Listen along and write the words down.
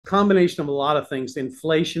combination of a lot of things.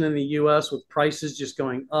 Inflation in the US with prices just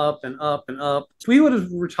going up and up and up. So we would have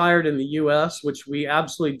retired in the US, which we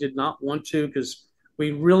absolutely did not want to because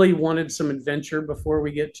we really wanted some adventure before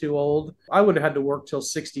we get too old. I would have had to work till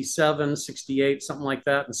 67, 68, something like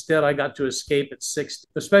that. Instead, I got to escape at 60.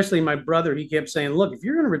 Especially my brother, he kept saying, look, if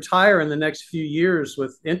you're going to retire in the next few years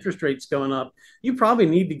with interest rates going up, you probably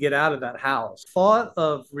need to get out of that house. Thought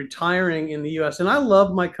of retiring in the US, and I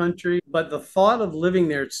love my country, but the thought of living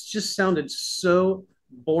there, it's just sounded so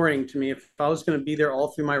boring to me if I was going to be there all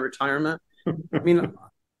through my retirement. I mean,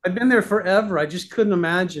 I've been there forever. I just couldn't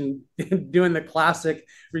imagine doing the classic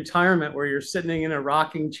retirement where you're sitting in a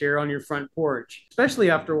rocking chair on your front porch, especially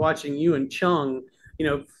after watching you and Chung,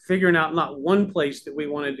 figuring out not one place that we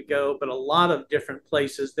wanted to go, but a lot of different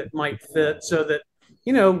places that might fit so that,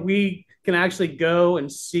 we can actually go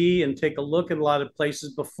and see and take a look at a lot of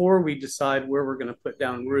places before we decide where we're going to put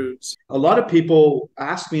down roots. A lot of people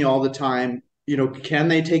ask me all the time, can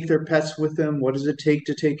they take their pets with them? What does it take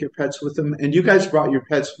to take your pets with them? And you guys brought your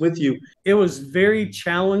pets with you. It was very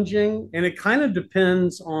challenging, and it kind of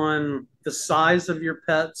depends on the size of your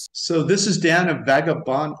pets. So this is Dan of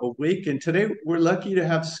Vagabond Awake, and today we're lucky to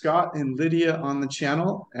have Scott and Lydia on the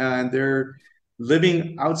channel, and they're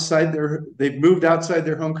living outside they've moved outside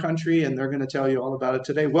their home country, and they're going to tell you all about it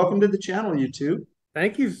today. Welcome to the channel, you two.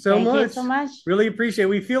 Thank you so much. Thank you so much. Really appreciate it.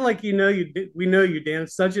 We feel like we know you, Dan.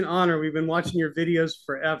 It's such an honor. We've been watching your videos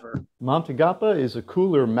forever. Matalgapa is a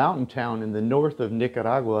cooler mountain town in the north of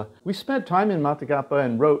Nicaragua. We spent time in Matalgapa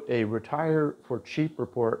and wrote a Retire for Cheap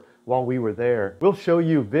report while we were there. We'll show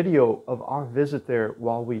you video of our visit there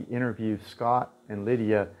while we interview Scott and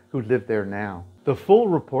Lydia, who live there now. The full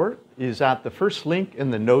report is at the first link in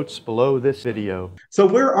the notes below this video. So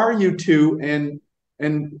where are you two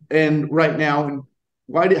and right now, and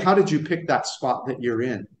how did you pick that spot that you're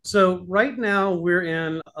in? So right now we're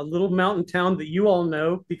in a little mountain town that you all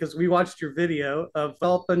know because we watched your video of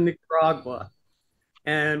Matalgapa, Nicaragua.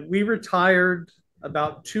 And we retired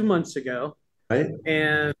about 2 months ago. Right.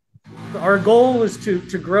 And our goal was to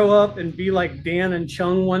grow up and be like Dan and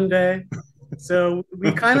Chung one day. So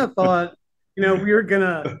we kind of thought, we were going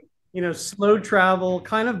to, slow travel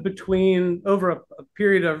kind of over a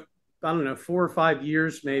period of, I don't know, 4 or 5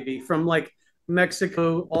 years, maybe, from like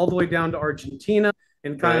Mexico all the way down to Argentina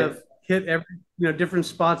and kind of hit every, different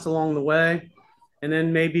spots along the way. And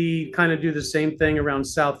then maybe kind of do the same thing around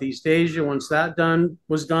Southeast Asia once that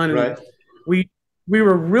was done. Right. And we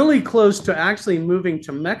were really close to actually moving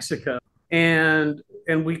to Mexico. And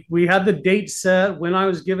we had the date set when I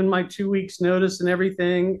was given my 2 weeks notice and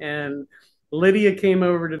everything. And Lydia came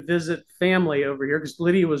over to visit family over here because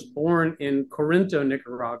Lydia was born in Corinto,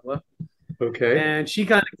 Nicaragua. Okay. And she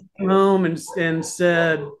kind of came home and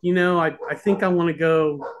said, I think I want to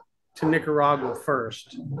go to Nicaragua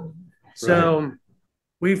first. So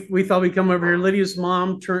we thought we'd come over here. Lydia's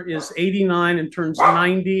mom is 89 and turns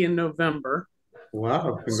 90 in November.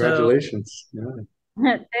 Wow. Congratulations. So,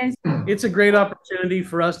 it's a great opportunity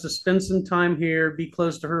for us to spend some time here, be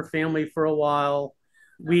close to her family for a while.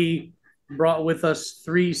 We brought with us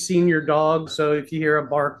 3 senior dogs. So if you hear a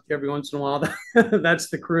bark every once in a while, that's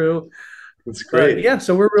the crew. That's great. But yeah,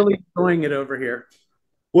 so we're really enjoying it over here.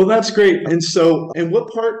 Well, that's great. And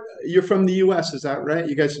what part, you're from the U.S., is that right?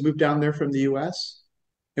 You guys moved down there from the U.S.?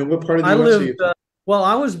 And what part of the U.S. are you from? Well,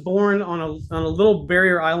 I was born on a little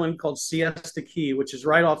barrier island called Siesta Key, which is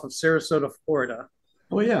right off of Sarasota, Florida.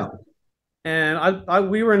 Oh, yeah. And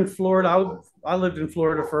we were in Florida. I lived in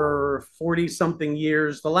Florida for 40-something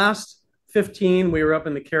years. The last 15, we were up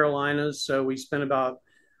in the Carolinas. So we spent about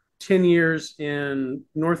 10 years in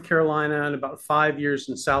North Carolina and about 5 years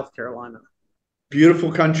in South Carolina.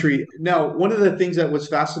 Beautiful country. Now, one of the things that was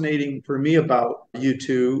fascinating for me about you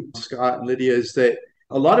two, Scott and Lydia, is that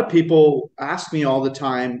a lot of people ask me all the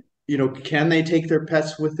time, can they take their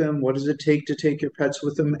pets with them? What does it take to take your pets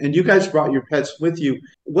with them? And you guys brought your pets with you.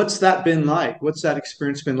 What's that been like? What's that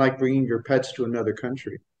experience been like bringing your pets to another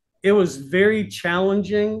country? It was very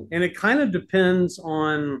challenging, and it kind of depends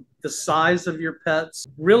on the size of your pets.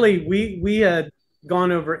 Really, we had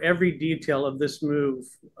gone over every detail of this move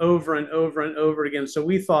over and over and over again. So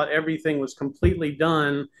we thought everything was completely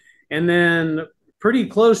done. And then pretty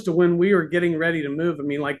close to when we were getting ready to move, I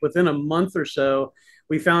mean, like within a month or so,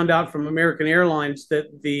 we found out from American Airlines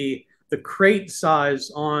that the crate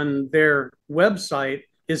size on their website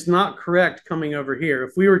is not correct coming over here.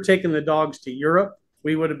 If we were taking the dogs to Europe,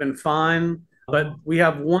 we would have been fine. But we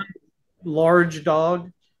have one large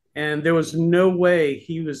dog, and there was no way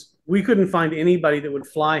we couldn't find anybody that would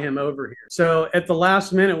fly him over here. So at the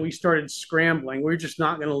last minute, we started scrambling. We were just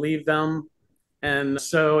not going to leave them. And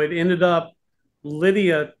so it ended up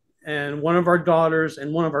Lydia and one of our daughters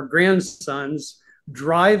and one of our grandsons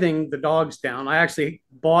driving the dogs down. I actually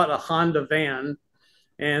bought a Honda van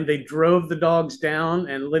and they drove the dogs down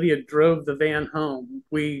and Lydia drove the van home.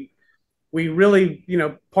 We really,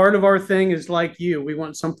 part of our thing is like you. We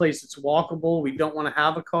want someplace that's walkable. We don't want to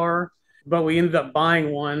have a car, but we ended up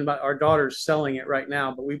buying one, but our daughter's selling it right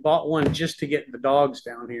now. But we bought one just to get the dogs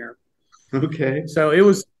down here. Okay. So it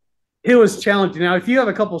was challenging. Now, if you have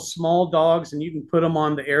a couple small dogs and you can put them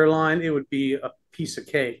on the airline, it would be a piece of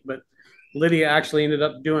cake. But Lydia actually ended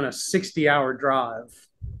up doing a 60-hour drive.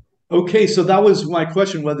 Okay, so that was my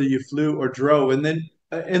question, whether you flew or drove. And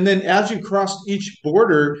then as you crossed each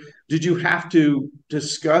border, did you have to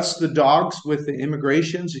discuss the dogs with the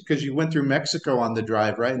immigrations? Because you went through Mexico on the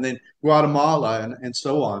drive, right? And then Guatemala and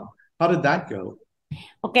so on. How did that go?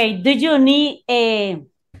 Okay, do you need a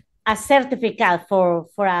certificate for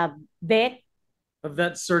a vet? A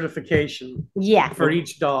vet certification. Yeah. For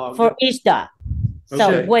each dog. For each dog. So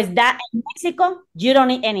Okay. with that in Mexico, you don't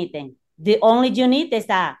need anything. The only you need is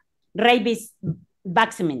a rabies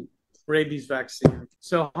vaccine. Rabies vaccine.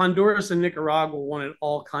 So Honduras and Nicaragua wanted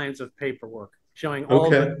all kinds of paperwork showing all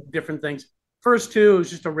the different things. First two, it was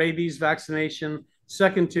just a rabies vaccination.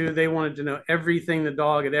 Second two, they wanted to know everything the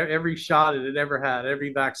dog had, every shot it had ever had,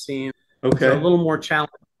 every vaccine. Okay. So a little more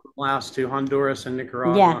challenging than the last two, Honduras and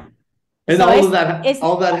Nicaragua. Yeah. And So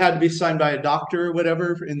all that had to be signed by a doctor or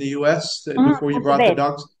whatever in the US before you brought the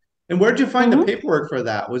dogs. And where'd you find the paperwork for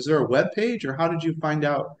that? Was there a web page, or how did you find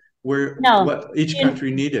out what each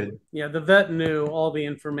country needed? Yeah, the vet knew all the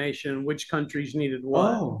information, which countries needed what.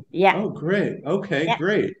 Oh, yeah. Oh, great. Okay, Yeah.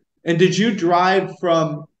 great. And did you drive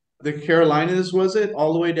from the Carolinas, was it,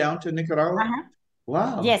 all the way down to Nicaragua? Uh-huh.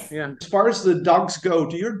 Wow. Yes. Yeah. As far as the dogs go,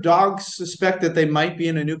 do your dogs suspect that they might be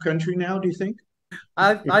in a new country now, do you think?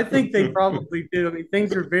 I think they probably do. I mean,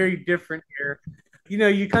 things are very different here.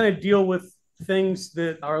 You kind of deal with things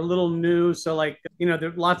that are a little new. So like, there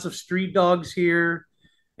are lots of street dogs here.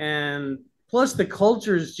 And plus the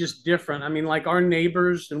culture is just different. I mean, like our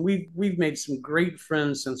neighbors, and we've made some great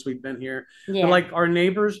friends since we've been here. Yeah. But like our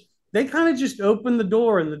neighbors, they kind of just open the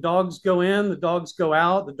door and the dogs go in, the dogs go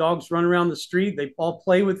out, the dogs run around the street. They all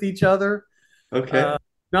play with each other. Okay.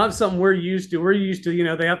 Not something we're used to. We're used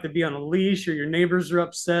to, they have to be on a leash or your neighbors are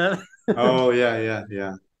upset. Oh, yeah.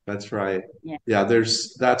 That's right. Yeah.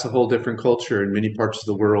 That's a whole different culture in many parts of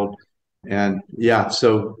the world. And yeah,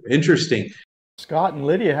 so interesting. Scott and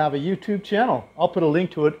Lydia have a YouTube channel. I'll put a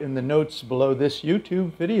link to it in the notes below this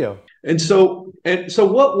YouTube video. And so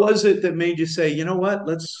what was it that made you say, you know what,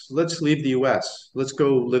 let's leave the US. Let's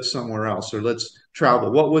go live somewhere else, or let's travel.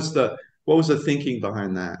 What was the thinking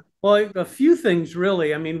behind that? Well, a few things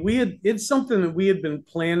really. I mean, it's something that we had been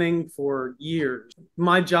planning for years.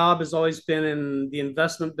 My job has always been in the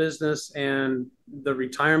investment business and the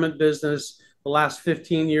retirement business. The last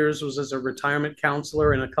 15 years was as a retirement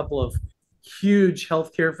counselor in a couple of huge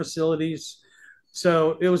healthcare facilities.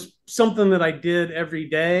 So it was something that I did every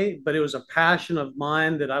day, but it was a passion of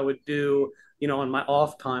mine that I would do, on my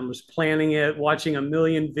off time, was planning it, watching a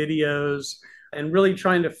million videos, and really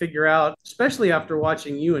trying to figure out, especially after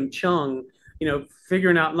watching you and Chung,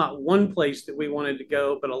 figuring out not one place that we wanted to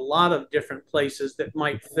go, but a lot of different places that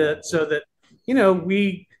might fit so that,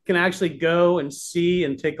 we can actually go and see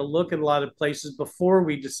and take a look at a lot of places before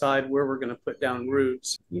we decide where we're going to put down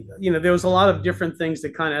roots. There was a lot of different things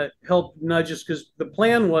that kind of helped nudge us, because the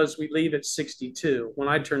plan was we leave at 62. When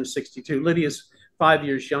I turned 62, Lydia's 5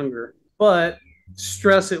 years younger, but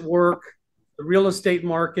stress at work, the real estate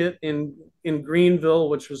market in Greenville,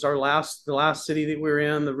 which was the last city that we were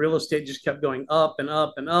in, the real estate just kept going up and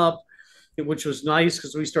up and up, which was nice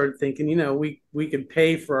because we started thinking, we could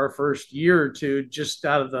pay for our first year or two just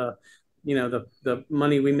out of the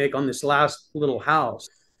money we make on this last little house.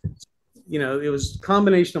 It was a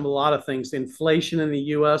combination of a lot of things. The inflation in the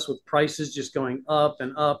US with prices just going up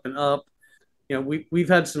and up and up. We've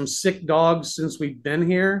had some sick dogs since we've been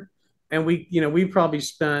here. And we probably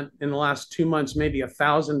spent in the last 2 months maybe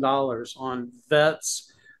 $1,000 on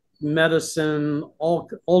vets, medicine, all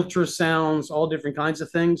ultrasounds, all different kinds of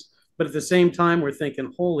things. But at the same time, we're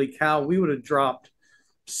thinking, holy cow, we would have dropped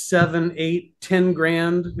 7, 8, 10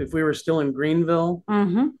 grand if we were still in Greenville.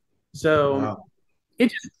 Mm-hmm. So Wow.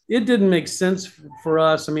 it didn't make sense for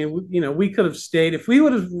us. I mean, we could have stayed if we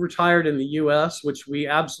would have retired in the US, which we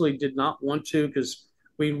absolutely did not want to, because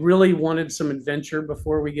we really wanted some adventure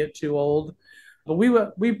before we get too old. But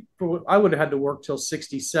I would have had to work till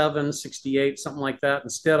 67, 68, something like that.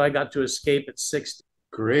 Instead, I got to escape at 60.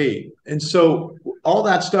 Great. And so all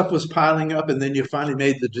that stuff was piling up, and then you finally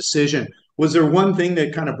made the decision. Was there one thing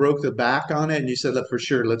that kind of broke the back on it and you said, for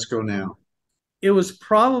sure, let's go now? It was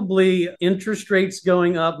probably interest rates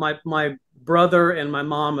going up. My brother and my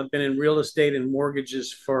mom have been in real estate and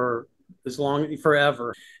mortgages for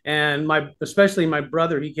forever. And especially my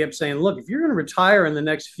brother, he kept saying, look, if you're going to retire in the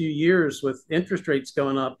next few years with interest rates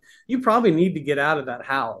going up, you probably need to get out of that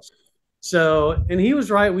house. So, and he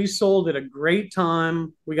was right. We sold at a great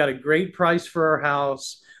time. We got a great price for our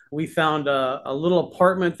house. We found a little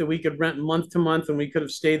apartment that we could rent month to month, and we could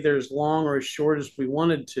have stayed there as long or as short as we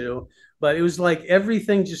wanted to. But it was like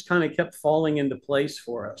everything just kind of kept falling into place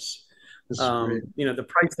for us. The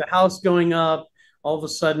price of the house going up, all of a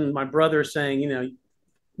sudden my brother saying, you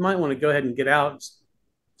might want to go ahead and get out.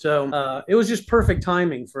 So it was just perfect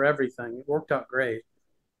timing for everything. It worked out great.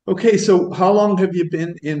 Okay, so how long have you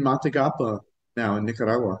been in Matalgapa now in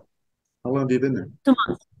Nicaragua? How long have you been there? 2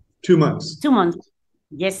 months. 2 months. 2 months.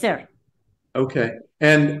 Yes, sir. Okay.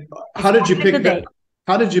 And how did you pick that?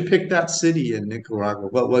 How did you pick that city in Nicaragua?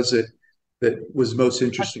 What was it that was most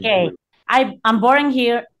interesting? Okay. I'm born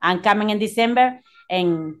here. I'm coming in December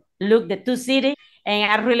and look the two cities.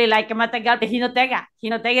 And I really like Matalgapa. 𝗵𝗃𝗢𝗄.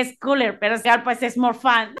 𝗵𝗃𝗢𝗄 is cooler, but Jalpa is more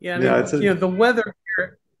fun. Yeah, the weather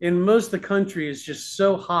here in most of the country is just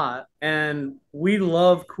so hot, and we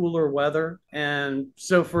love cooler weather. And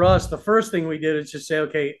so for us, the first thing we did is just say,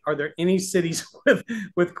 okay, are there any cities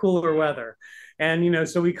with cooler weather? And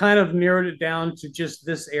so we kind of narrowed it down to just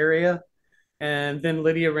this area. And then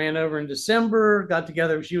Lidia ran over in December, got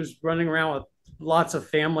together. She was running around with lots of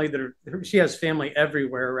family she has family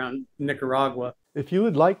everywhere around Nicaragua. If you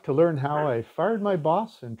would like to learn how I fired my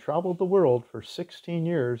boss and traveled the world for 16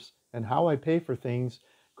 years and how I pay for things,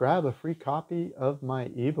 grab a free copy of my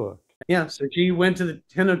ebook. Yeah, so she went to the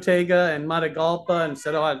𝗃𝗢𝗢𝗢 and Matalgapa and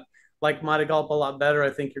said, oh, I like Matalgapa a lot better. I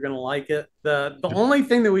think you're going to like it. The only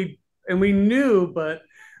thing that we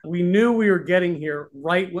knew we were getting here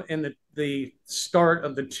right in the start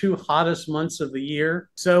of the 2 hottest months of the year.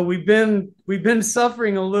 So we've been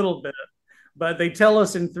suffering a little bit, but they tell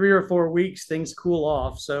us in 3 or 4 weeks things cool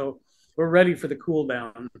off. So we're ready for the cool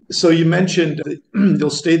down. So you mentioned you'll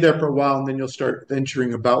stay there for a while and then you'll start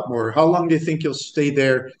venturing about more. How long do you think you'll stay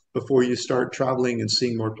there before you start traveling and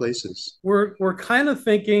seeing more places? We're kind of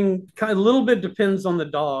thinking, a little bit depends on the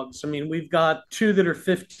dogs. I mean, we've got 2 that are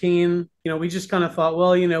 15. We just kind of thought,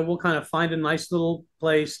 well, we'll kind of find a nice little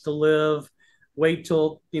place to live, wait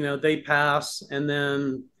till, they pass. And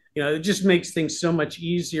then, it just makes things so much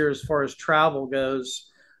easier as far as travel goes.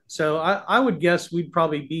 So I would guess we'd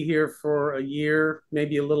probably be here for a year,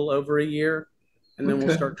 maybe a little over a year, and then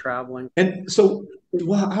we'll start traveling. And so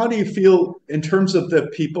how do you feel in terms of the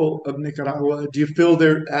people of Nicaragua? Do you feel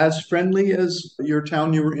they're as friendly as your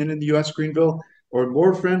town you were in the U.S., Greenville, or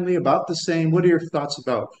more friendly, about the same? What are your thoughts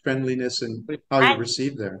about friendliness and how you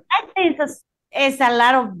receive there? I think it's a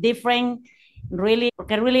lot of different, really,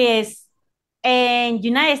 porque really is. In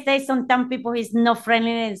United States, sometimes people is not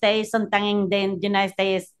friendly, and sometimes in the United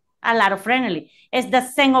States a lot of friendly. It's the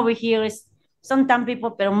same over here. Is sometimes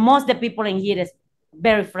people, but most of the people in here is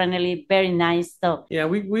very friendly, very nice. So yeah,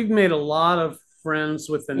 we've made a lot of friends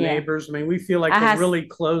with the neighbors. I mean, we feel like we're really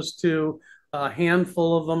close to a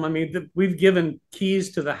handful of them. I mean, we've given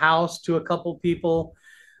keys to the house to a couple people.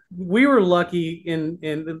 We were lucky in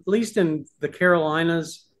at least in the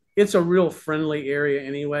Carolinas. It's a real friendly area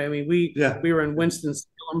anyway. I mean, we were in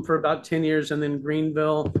Winston-Salem for about 10 years, and then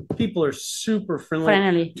Greenville. People are super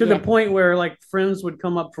friendly to the point where like friends would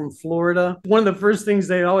come up from Florida. One of the first things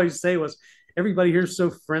they always say was, everybody here is so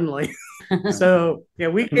friendly. So yeah,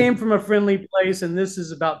 we came from a friendly place, and this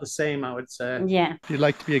is about the same, I would say. Yeah. If you'd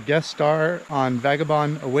like to be a guest star on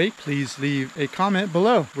Vagabond Awake, please leave a comment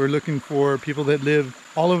below. We're looking for people that live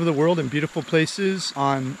all over the world in beautiful places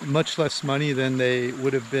on much less money than they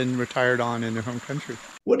would have been retired on in their home country.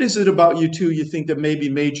 What is it about you two you think that maybe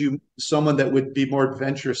made you someone that would be more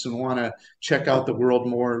adventurous and want to check out the world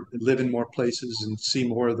more, live in more places and see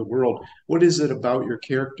more of the world? What is it about your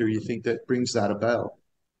character you think that brings that about?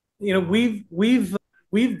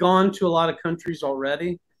 We've gone to a lot of countries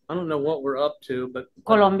already. I don't know what we're up to, but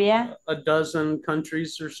Colombia, a dozen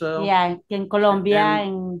countries or so. Yeah, in Colombia,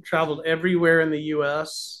 and traveled everywhere in the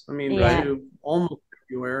U.S. I mean, to almost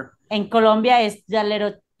everywhere. And Colombia is a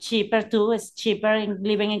little cheaper too. It's cheaper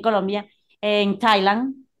living in Colombia. In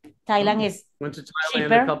Thailand is went to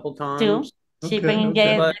Thailand a couple times too. Cheaper in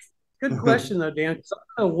gas. Good question though, Dan. I don't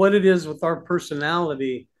know what it is with our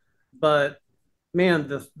personality, but man,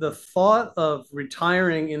 the thought of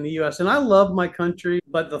retiring in the U.S., and I love my country,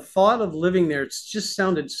 but the thought of living there, it's just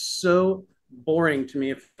sounded so boring to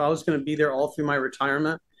me if I was going to be there all through my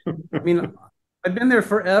retirement. I mean, I've been there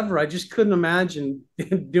forever. I just couldn't imagine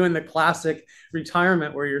doing the classic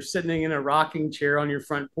retirement where you're sitting in a rocking chair on your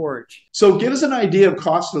front porch. So give us an idea of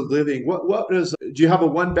cost of living. Do you have a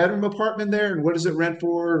one bedroom apartment there, and what does it rent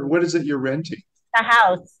for? What is it you're renting? A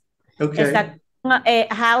house. Okay. It's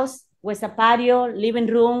a house with a patio, living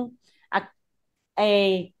room,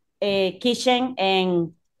 a kitchen,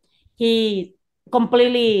 and he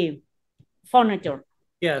completely furniture.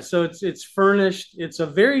 Yeah, so it's furnished. It's a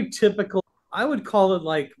very typical, I would call it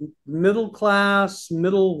like middle class,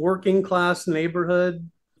 middle working class neighborhood.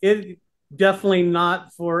 It definitely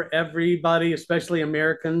not for everybody, especially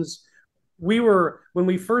Americans. When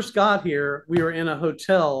we first got here, we were in a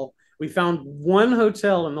hotel. We found one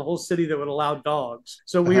hotel in the whole city that would allow dogs.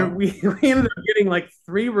 So we ended up getting like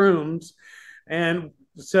 3 rooms. And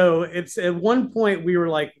so it's at one point we were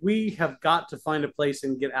like, we have got to find a place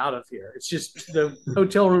and get out of here. It's just the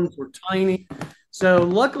hotel rooms were tiny. So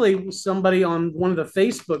luckily somebody on one of the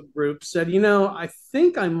Facebook groups said, I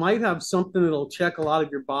think I might have something that'll check a lot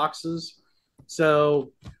of your boxes.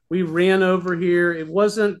 So we ran over here. It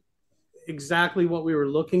wasn't exactly what we were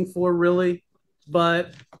looking for really,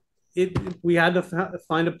 but we had to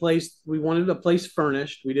find a place. We wanted a place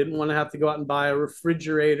furnished. We didn't want to have to go out and buy a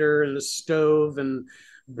refrigerator and a stove and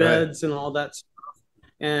beds and all that stuff.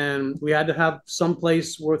 And we had to have some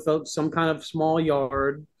place with some kind of small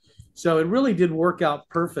yard. So it really did work out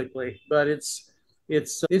perfectly. But it's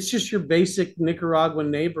just your basic Nicaraguan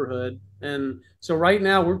neighborhood. And so right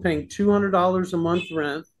now we're paying $200 a month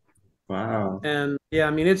rent. Wow. And yeah,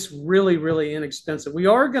 I mean, it's really, really inexpensive. We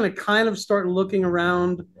are going to kind of start looking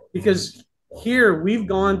around because here we've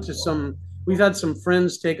had some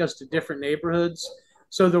friends take us to different neighborhoods.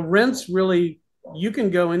 So the rents really, you can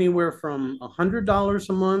go anywhere from $100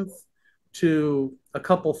 a month to a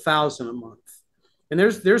couple thousand a month. And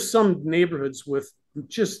there's some neighborhoods with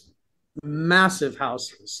just massive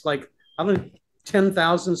houses, like, I don't know,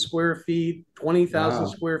 10,000 square feet, 20,000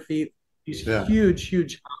 square feet, these huge,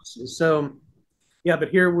 huge houses. So yeah, but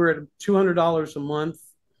here we're at $200 a month.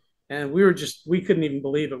 And we couldn't even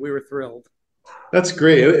believe it. We were thrilled. That's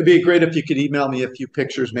great. It'd be great if you could email me a few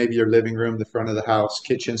pictures, maybe your living room, the front of the house,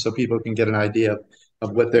 kitchen, so people can get an idea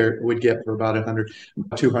of what they would get for about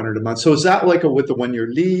 $200 a month. So is that like with the 1-year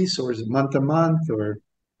lease, or is it month to month, or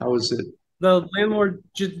how is it? The landlord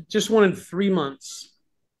just wanted 3 months.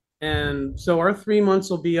 And so our 3 months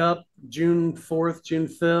will be up June 4th, June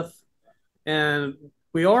 5th. And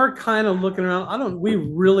we are kind of looking around. We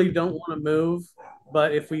really don't want to move.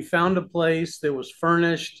 But if we found a place that was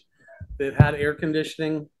furnished, that had air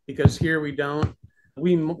conditioning, because here we don't,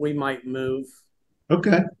 we might move.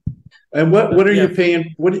 Okay. And what are you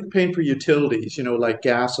paying? What are you paying for utilities? Like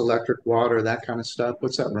gas, electric, water, that kind of stuff.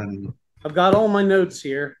 What's that running? I've got all my notes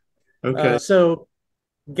here. Okay. So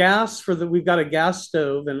gas we've got a gas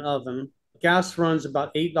stove and oven. Gas runs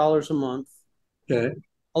about $8 a month. Okay.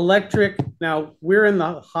 Electric, now we're in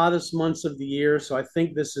the hottest months of the year, so I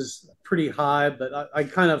think this is pretty high, but I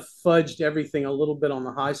kind of fudged everything a little bit on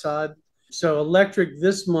the high side. So electric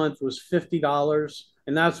this month was $50,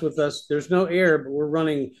 and that's with us. There's no air, but we're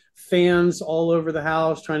running fans all over the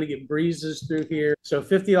house, trying to get breezes through here. So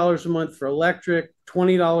 $50 a month for electric,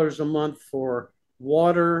 $20 a month for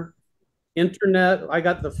water, internet. I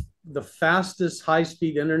got the fastest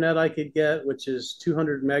high-speed internet I could get, which is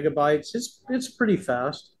 200 megabytes. It's pretty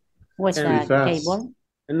fast. What's that, cable?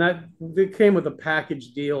 And that it came with a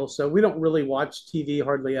package deal. So we don't really watch TV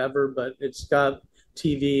hardly ever, but it's got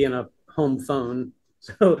TV and a home phone.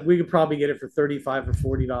 So we could probably get it for $35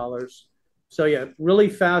 or $40. So yeah, really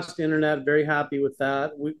fast internet. Very happy with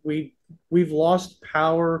that. We've lost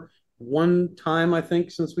power one time, I think,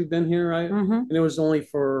 since we've been here, right? Mm-hmm. And it was only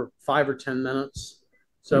for 5 or 10 minutes.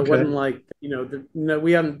 So it wasn't like,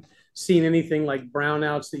 we haven't seen anything like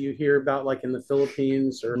brownouts that you hear about like in the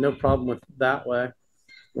Philippines, or no problem with that way.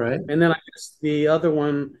 Right. And then I guess the other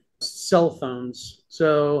one, cell phones.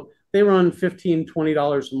 So they run $15,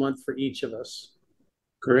 $20 a month for each of us.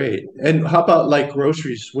 Great. And how about like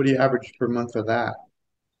groceries? What do you average per month for that?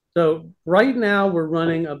 So right now we're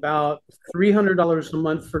running about $300 a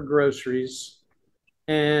month for groceries.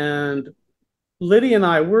 And Lydia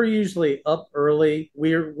and we're usually up early.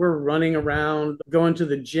 We're running around, going to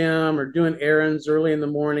the gym or doing errands early in the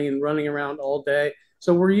morning and running around all day.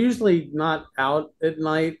 So we're usually not out at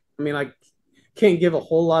night. I mean, I can't give a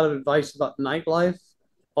whole lot of advice about nightlife,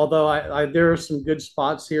 although there are some good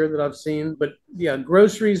spots here that I've seen. But yeah,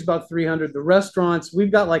 groceries about 300. The restaurants,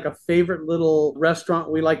 we've got like a favorite little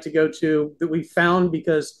restaurant we like to go to that we found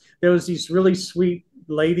because there was these really sweet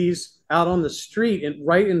ladies out on the street and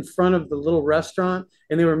right in front of the little restaurant,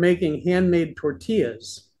 and they were making handmade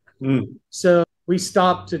tortillas. So we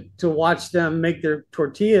stopped to watch them make their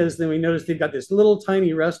tortillas. Then we noticed they've got this little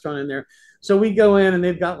tiny restaurant in there. So we go in and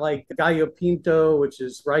they've got like gallo pinto, which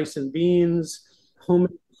is rice and beans,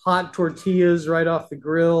 homemade hot tortillas right off the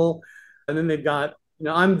grill. And then they've got,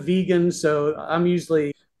 I'm vegan, so I'm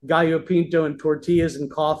usually gallo pinto and tortillas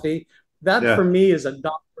and coffee. That for me is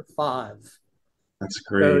 $1.05. That's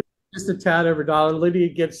great. So just a tad over $1. Lydia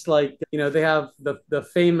gets like, they have the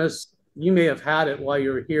famous, you may have had it while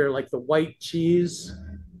you were here, like the white cheese.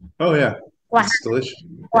 Oh yeah. It's delicious.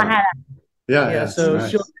 Yeah. So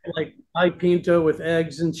nice. She'll get like gallo pinto with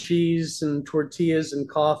eggs and cheese and tortillas and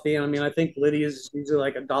coffee. I mean, I think Lydia's usually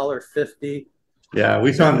like $1.50. Yeah,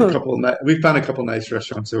 we found a couple nice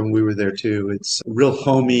restaurants there when we were there too. It's real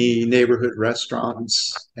homey neighborhood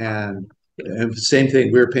restaurants, and same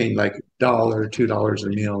thing. We were paying like $1, $2 a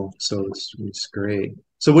meal, so it's great.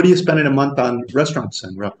 So, what do you spend in a month on restaurants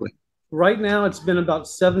then, roughly? Right now, it's been about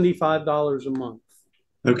 $75 a month.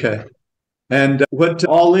 Okay, and what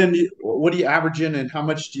all in? What do you average in, and how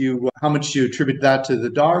much do you attribute that to the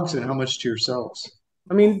dogs, and how much to yourselves?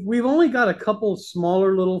 I mean, we've only got a couple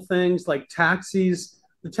smaller little things like taxis.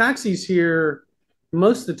 The taxis here,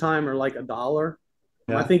 most of the time, are like $1.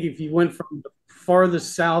 Yeah. I think if you went from the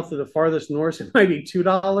farthest south to the farthest north, it might be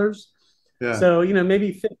 $2. Yeah. So,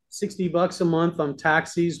 maybe $50-$60 a month on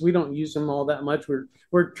taxis. We don't use them all that much.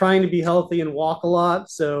 We're trying to be healthy and walk a lot.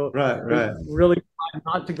 So right. Really try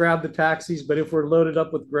not to grab the taxis. But if we're loaded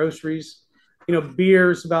up with groceries,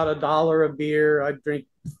 beer is about $1 a beer. I drink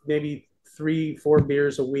maybe 3-4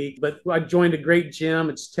 beers a week, but I joined a great gym.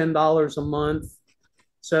 It's $10 a month.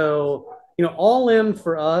 So, all in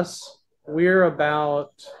for us,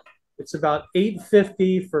 it's about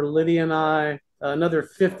 $8.50 for Lydia and I, another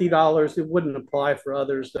 $50. It wouldn't apply for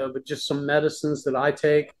others though, but just some medicines that I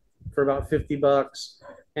take for about $50.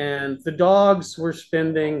 And the dogs we're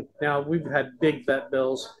spending, now we've had big vet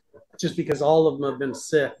bills just because all of them have been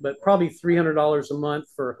sick, but probably $300 a month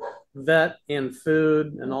for vet and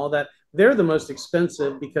food and all that. They're the most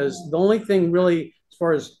expensive because the only thing really, as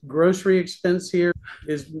far as grocery expense here,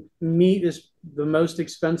 is meat is the most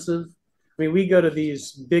expensive. I mean, we go to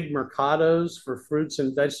these big mercados for fruits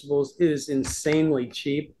and vegetables. It is insanely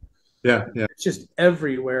cheap. Yeah. It's just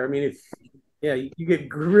everywhere. I mean, you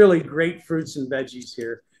get really great fruits and veggies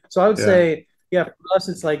here. So I would say, for us,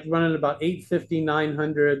 it's like running about $850,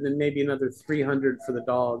 $900, then maybe another $300 for the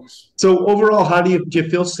dogs. So overall, do you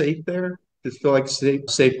feel safe there? Just feel like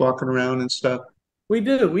safe walking around and stuff? We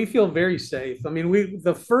do. We feel very safe. I mean,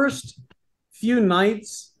 the first few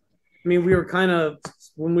nights, we were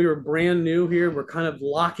when we were brand new here, we're kind of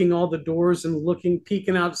locking all the doors and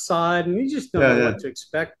peeking outside, and you just don't know what to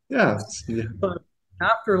expect. Yeah. But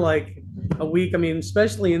after like a week,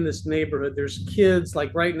 especially in this neighborhood, there's kids, like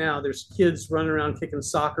right now, there's kids running around kicking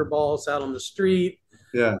soccer balls out on the street.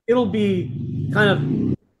 Yeah. It'll be kind of,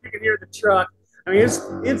 you can hear the truck.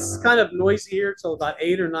 It's kind of noisy here till about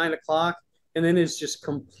 8 or 9 o'clock, and then it's just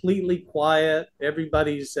completely quiet.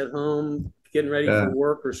 Everybody's at home getting ready for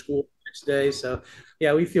work or school the next day. So,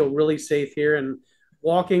 we feel really safe here, and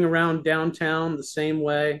walking around downtown the same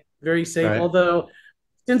way, very safe. Right. Although,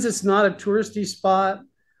 since it's not a touristy spot,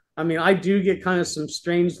 I do get kind of some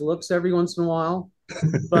strange looks every once in a while,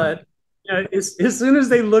 but as soon as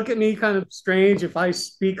they look at me kind of strange, if I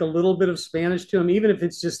speak a little bit of Spanish to them, even if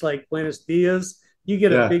it's just like Buenos dias, you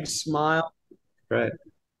get a big smile. Right.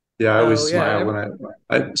 Yeah, I always smile when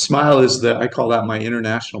I smile I call that my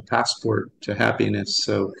international passport to happiness.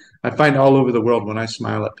 So I find all over the world when I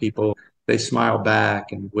smile at people, they smile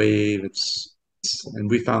back and wave. And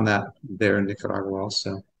we found that there in Nicaragua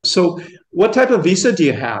also. So what type of visa do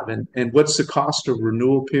you have, and what's the cost of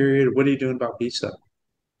renewal period? What are you doing about visa?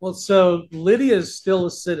 Well, so Lydia is still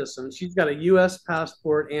a citizen. She's got a U.S.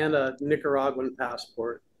 passport and a Nicaraguan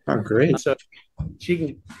passport. Oh, great. So she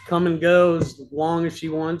can come and go as long as she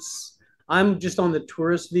wants. I'm just on the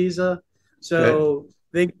tourist visa. So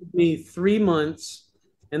they give me 3 months,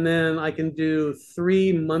 and then I can do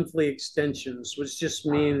 3 monthly extensions, which just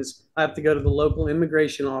means I have to go to the local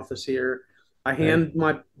immigration office here. I give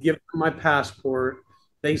them my passport.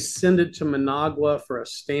 They send it to Managua for a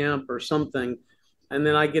stamp or something. And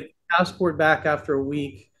then I get the passport back after a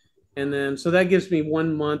week. And then, so that gives me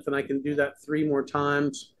 1 month, and I can do that 3 more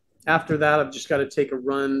times. After that, I've just got to take a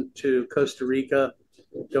run to Costa Rica,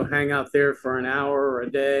 go hang out there for an hour or a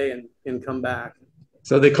day and come back.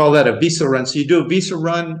 So they call that a visa run. So you do a visa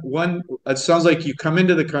run. It sounds like you come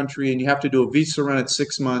into the country and you have to do a visa run at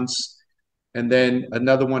 6 months, and then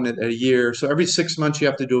another one at a year. So every 6 months you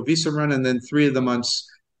have to do a visa run, and then 3 of the months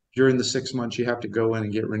during the 6 months you have to go in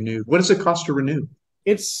and get renewed. What does it cost to renew?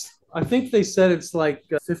 I think they said it's like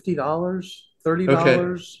 $50.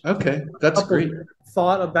 $30. Okay. That's great.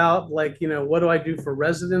 Thought about like, what do I do for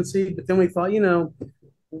residency? But then we thought,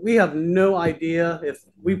 we have no idea if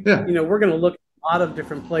we're going to look at a lot of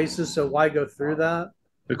different places. So why go through that?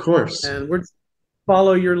 Of course. And we're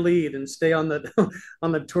follow your lead and stay on the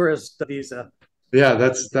on the tourist visa. Yeah,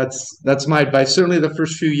 that's my advice. Certainly the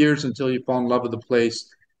first few years until you fall in love with the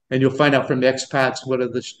place, and you'll find out from the expats what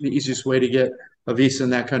the easiest way to get a visa in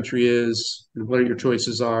that country is, what your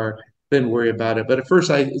choices are. Then worry about it. But at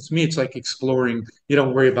first, it's like exploring. You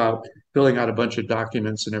don't worry about filling out a bunch of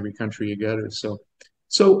documents in every country you go to.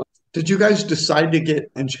 So did you guys decide to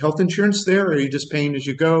get health insurance there, or are you just paying as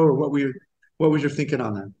you go, or what was your thinking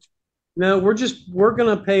on that? No, we're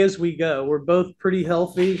going to pay as we go. We're both pretty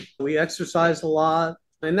healthy. We exercise a lot.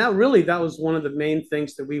 And that was one of the main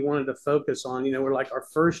things that we wanted to focus on. We're like our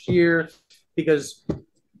first year, because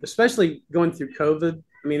especially going through COVID,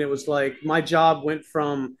 it was like my job went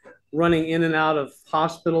from running in and out of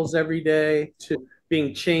hospitals every day to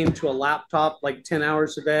being chained to a laptop like 10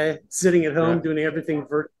 hours a day, sitting at home doing everything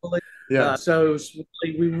virtually. Yeah. So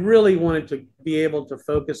we really wanted to be able to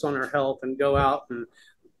focus on our health and go out and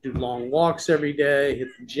do long walks every day, hit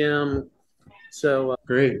the gym. So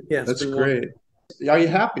great. Yeah, that's great. Are you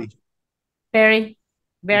happy? Very,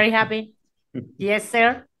 very happy. Yes,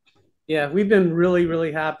 sir. Yeah, we've been really,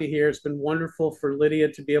 really happy here. It's been wonderful for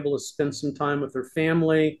Lydia to be able to spend some time with her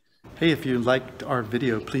family. Hey, if you liked our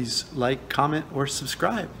video, please like, comment, or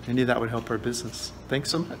subscribe. Any of that would help our business. Thanks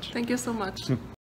so much. Thank you so much.